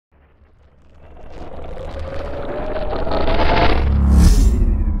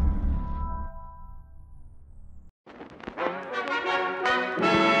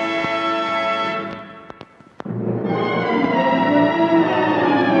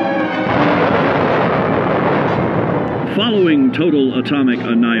Following total atomic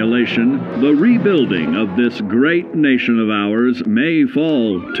annihilation, the rebuilding of this great nation of ours may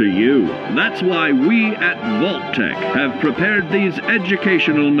fall to you. That's why we at Vault-Tec have prepared these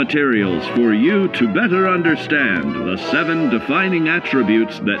educational materials for you to better understand the 7 defining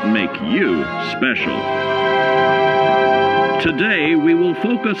attributes that make you special. Today, we will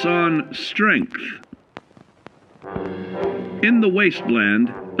focus on strength. In the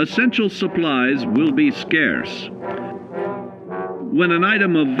wasteland, essential supplies will be scarce. When an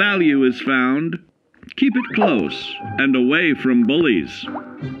item of value is found, keep it close and away from bullies.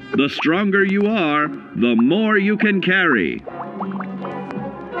 The stronger you are, the more you can carry.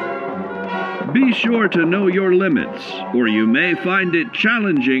 Be sure to know your limits, or you may find it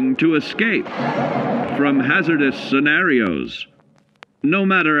challenging to escape from hazardous scenarios, no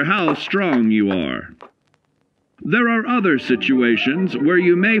matter how strong you are. There are other situations where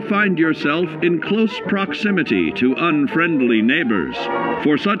you may find yourself in close proximity to unfriendly neighbors.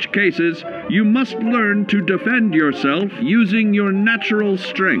 For such cases, you must learn to defend yourself using your natural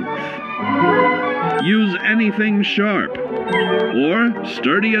strength. Use anything sharp, or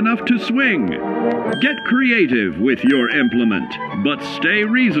sturdy enough to swing. Get creative with your implement, but stay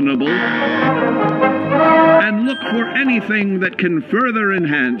reasonable. And look for anything that can further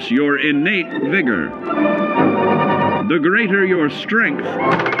enhance your innate vigor. The greater your strength,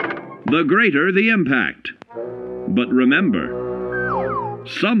 the greater the impact. But remember,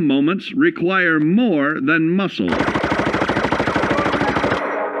 some moments require more than muscle.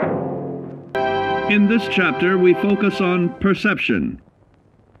 In this chapter, we focus on perception.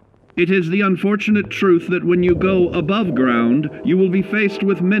 It is the unfortunate truth that when you go above ground, you will be faced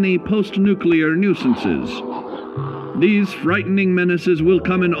with many post-nuclear nuisances. These frightening menaces will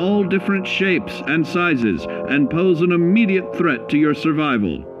come in all different shapes and sizes and pose an immediate threat to your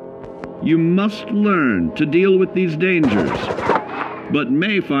survival. You must learn to deal with these dangers, but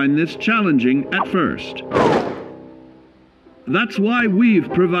may find this challenging at first. That's why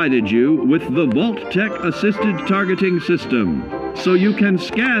we've provided you with the Vault-Tec Assisted Targeting System, so you can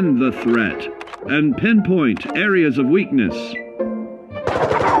scan the threat and pinpoint areas of weakness.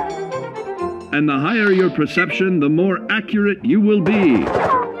 And the higher your perception, the more accurate you will be.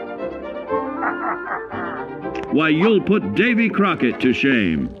 Why, you'll put Davy Crockett to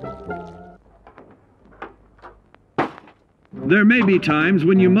shame. There may be times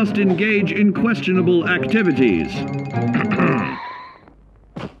when you must engage in questionable activities.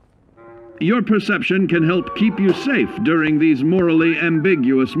 Your perception can help keep you safe during these morally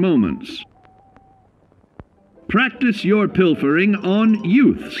ambiguous moments. Practice your pilfering on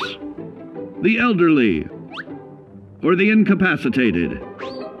youths, the elderly, or the incapacitated.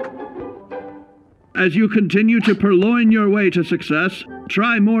 As you continue to purloin your way to success,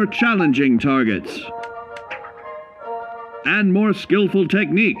 try more challenging targets and more skillful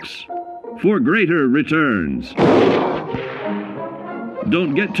techniques for greater returns.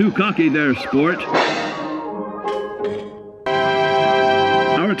 Don't get too cocky there, sport.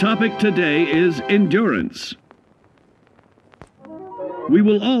 Our topic today is endurance. We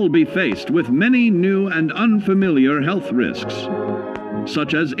will all be faced with many new and unfamiliar health risks,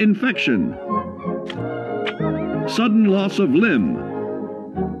 such as infection, sudden loss of limb,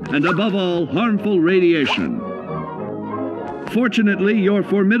 and above all, harmful radiation. Fortunately, your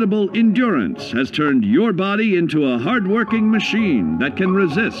formidable endurance has turned your body into a hard-working machine that can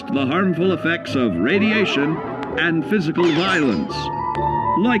resist the harmful effects of radiation and physical violence.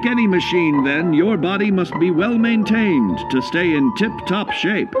 Like any machine, then, your body must be well maintained to stay in tip-top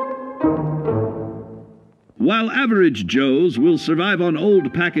shape. While average Joes will survive on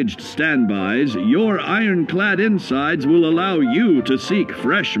old packaged standbys, your ironclad insides will allow you to seek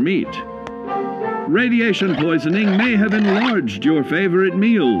fresh meat. Radiation poisoning may have enlarged your favorite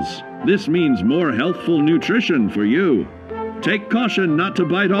meals. This means more healthful nutrition for you. Take caution not to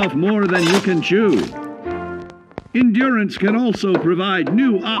bite off more than you can chew. Endurance can also provide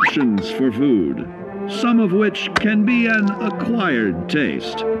new options for food, some of which can be an acquired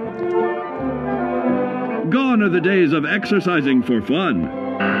taste. Gone are the days of exercising for fun.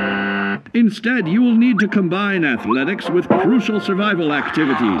 Instead, you will need to combine athletics with crucial survival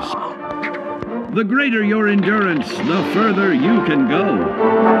activities. The greater your endurance, the further you can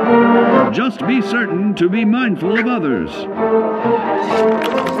go. Just be certain to be mindful of others.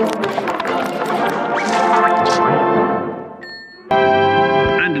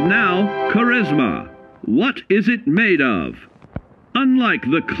 And now, charisma. What is it made of? Unlike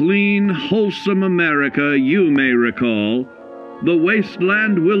the clean, wholesome America you may recall, the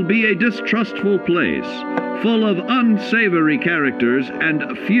wasteland will be a distrustful place, full of unsavory characters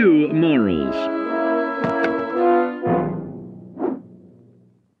and few morals.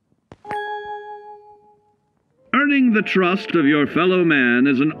 Earning the trust of your fellow man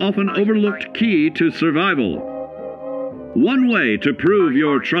is an often overlooked key to survival. One way to prove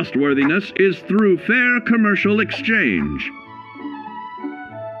your trustworthiness is through fair commercial exchange.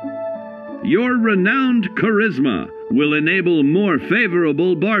 Your renowned charisma will enable more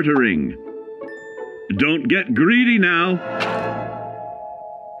favorable bartering. Don't get greedy now.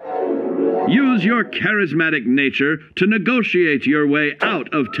 Use your charismatic nature to negotiate your way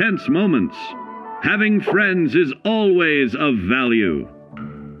out of tense moments. Having friends is always of value.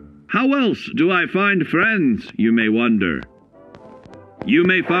 How else do I find friends, you may wonder? You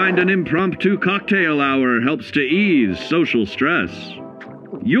may find an impromptu cocktail hour helps to ease social stress.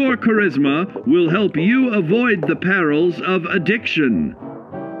 Your charisma will help you avoid the perils of addiction,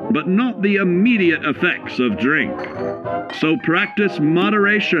 but not the immediate effects of drink. So practice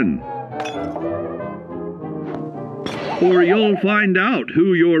moderation, or you'll find out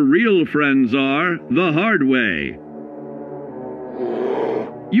who your real friends are the hard way.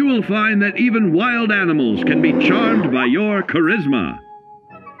 You will find that even wild animals can be charmed by your charisma.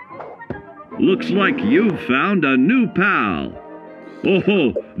 Looks like you've found a new pal.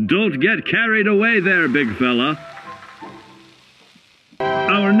 Oh, don't get carried away there, big fella.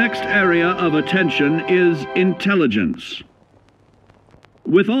 Our next area of attention is intelligence.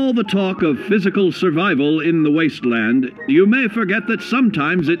 With all the talk of physical survival in the wasteland, you may forget that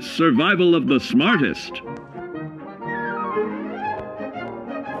sometimes it's survival of the smartest.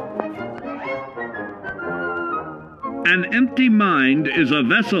 An empty mind is a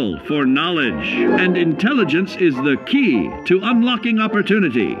vessel for knowledge, and intelligence is the key to unlocking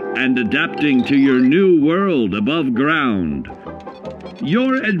opportunity and adapting to your new world above ground.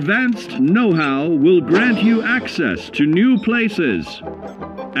 Your advanced know-how will grant you access to new places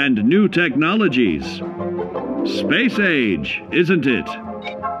and new technologies. Space age, isn't it?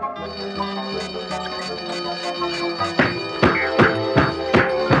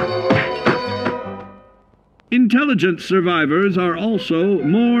 Intelligent survivors are also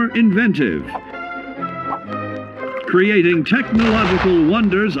more inventive, creating technological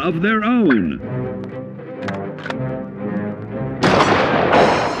wonders of their own.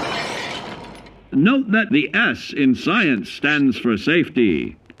 Note that the S in science stands for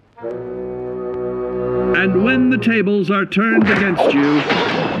safety. And when the tables are turned against you,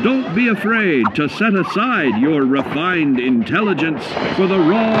 don't be afraid to set aside your refined intelligence for the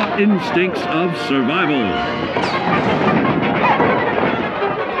raw instincts of survival.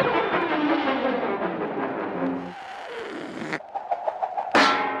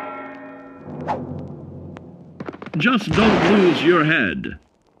 Just don't lose your head.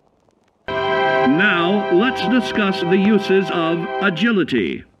 Now, let's discuss the uses of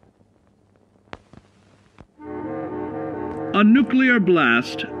agility. A nuclear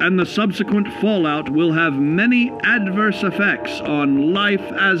blast and the subsequent fallout will have many adverse effects on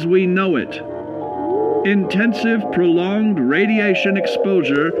life as we know it. Intensive, prolonged radiation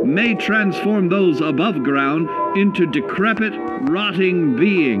exposure may transform those above ground into decrepit, rotting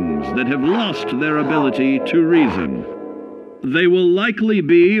beings that have lost their ability to reason. They will likely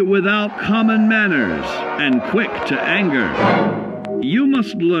be without common manners and quick to anger. You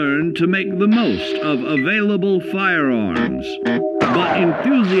must learn to make the most of available firearms, but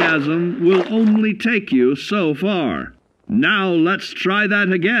enthusiasm will only take you so far. Now let's try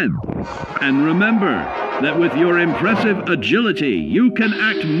that again. And remember that with your impressive agility, you can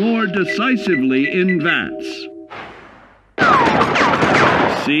act more decisively in VATS.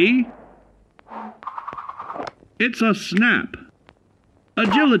 See? It's a snap.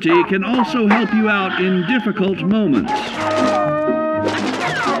 Agility can also help you out in difficult moments.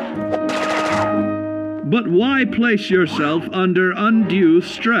 But why place yourself under undue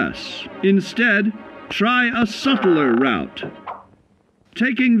stress? Instead, try a subtler route.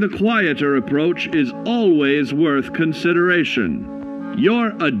 Taking the quieter approach is always worth consideration.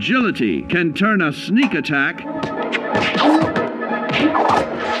 Your agility can turn a sneak attack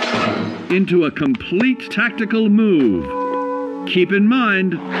into a complete tactical move. Keep in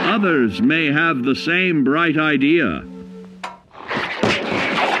mind, others may have the same bright idea.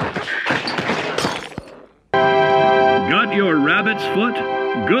 Got your rabbit's foot?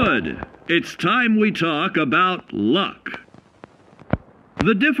 Good. It's time we talk about luck.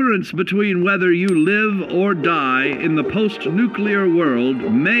 The difference between whether you live or die in the post-nuclear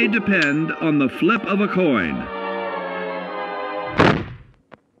world may depend on the flip of a coin.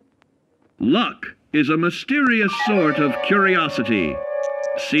 Luck is a mysterious sort of curiosity.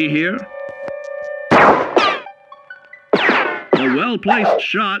 See here? A well-placed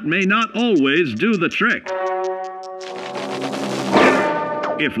shot may not always do the trick.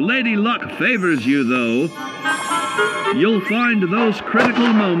 If Lady Luck favors you, though, you'll find those critical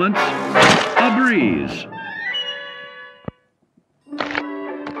moments a breeze.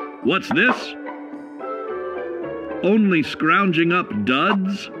 What's this? Only scrounging up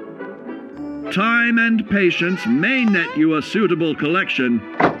duds? Time and patience may net you a suitable collection,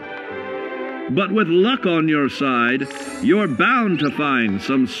 but with luck on your side, you're bound to find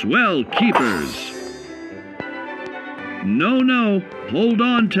some swell keepers. No, hold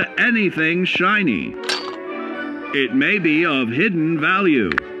on to anything shiny. It may be of hidden value.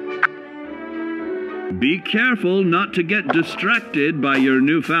 Be careful not to get distracted by your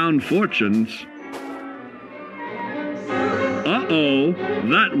newfound fortunes. Uh-oh,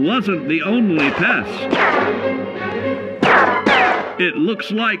 that wasn't the only pest. It looks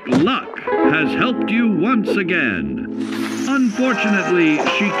like luck has helped you once again. Unfortunately,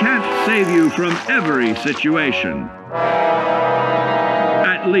 she can't save you from every situation.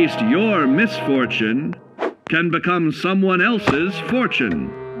 At least your misfortune can become someone else's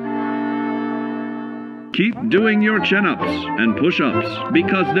fortune. Keep doing your chin-ups and push-ups,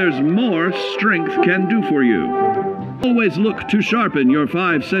 because there's more strength can do for you. Always look to sharpen your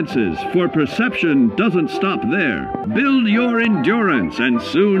 5 senses, for perception doesn't stop there. Build your endurance, and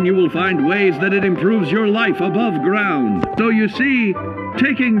soon you will find ways that it improves your life above ground. So you see,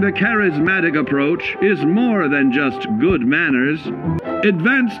 taking the charismatic approach is more than just good manners.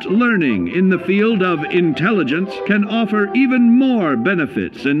 Advanced learning in the field of intelligence can offer even more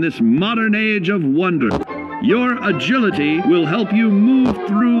benefits in this modern age of wonder. Your agility will help you move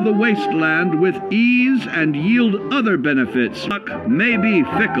through the wasteland with ease and yield other benefits. Luck may be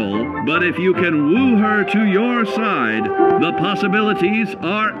fickle, but if you can woo her to your side, the possibilities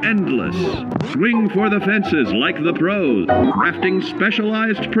are endless. Swing for the fences like the pros, crafting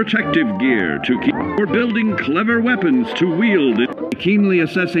specialized protective gear to keep, or building clever weapons to wield, keenly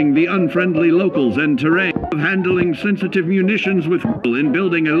assessing the unfriendly locals and terrain, of handling sensitive munitions with in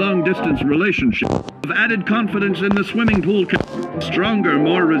building a long-distance relationship, of added confidence in the swimming pool, stronger,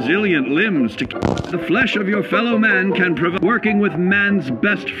 more resilient limbs to keep the flesh of your fellow man can provide, working with man's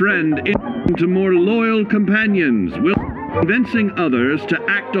best friend into more loyal companions, will convincing others to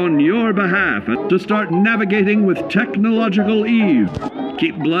act on your behalf and to start navigating with technological ease.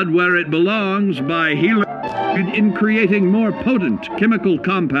 Keep blood where it belongs by healing in creating more potent chemical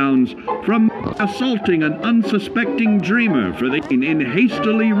compounds from assaulting an unsuspecting dreamer for the in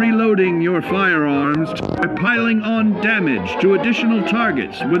hastily reloading your firearms by piling on damage to additional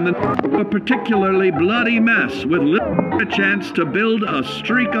targets when a particularly bloody mess with little chance to build a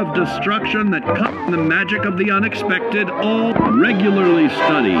streak of destruction that cuts the magic of the unexpected. All regularly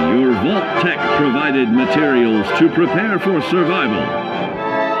study your Vault Tech provided materials to prepare for survival.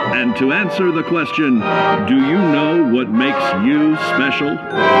 And to answer the question, do you know what makes you special?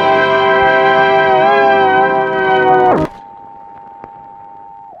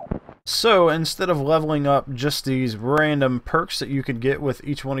 So instead of leveling up just these random perks that you can get with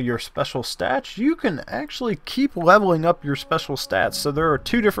each one of your special stats, you can actually keep leveling up your special stats. So there are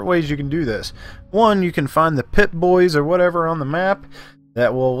 2 different ways you can do this. One, you can find the Pit Boys or whatever on the map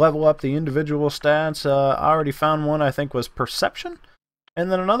that will level up the individual stats. I already found one, I think was Perception.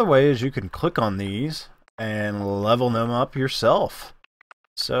 And then another way is you can click on these and level them up yourself.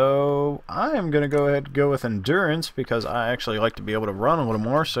 So I am going to go ahead and go with Endurance because I actually like to be able to run a little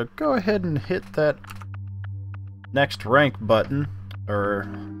more. So go ahead and hit that next rank button,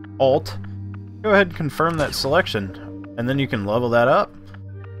 or Alt. Go ahead and confirm that selection, and then you can level that up.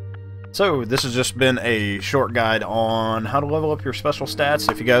 So this has just been a short guide on how to level up your special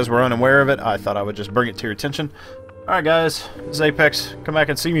stats. If you guys were unaware of it, I thought I would just bring it to your attention. Alright guys, this is Apex. Come back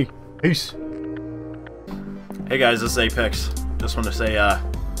and see me. Peace. Hey guys, this is Apex. Just want to say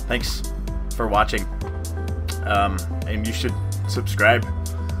thanks for watching. And you should subscribe.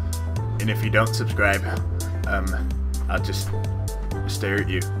 And if you don't subscribe, I'll just stare at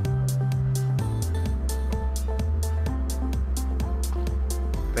you.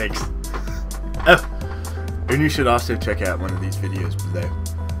 Thanks. Oh, and you should also check out one of these videos below.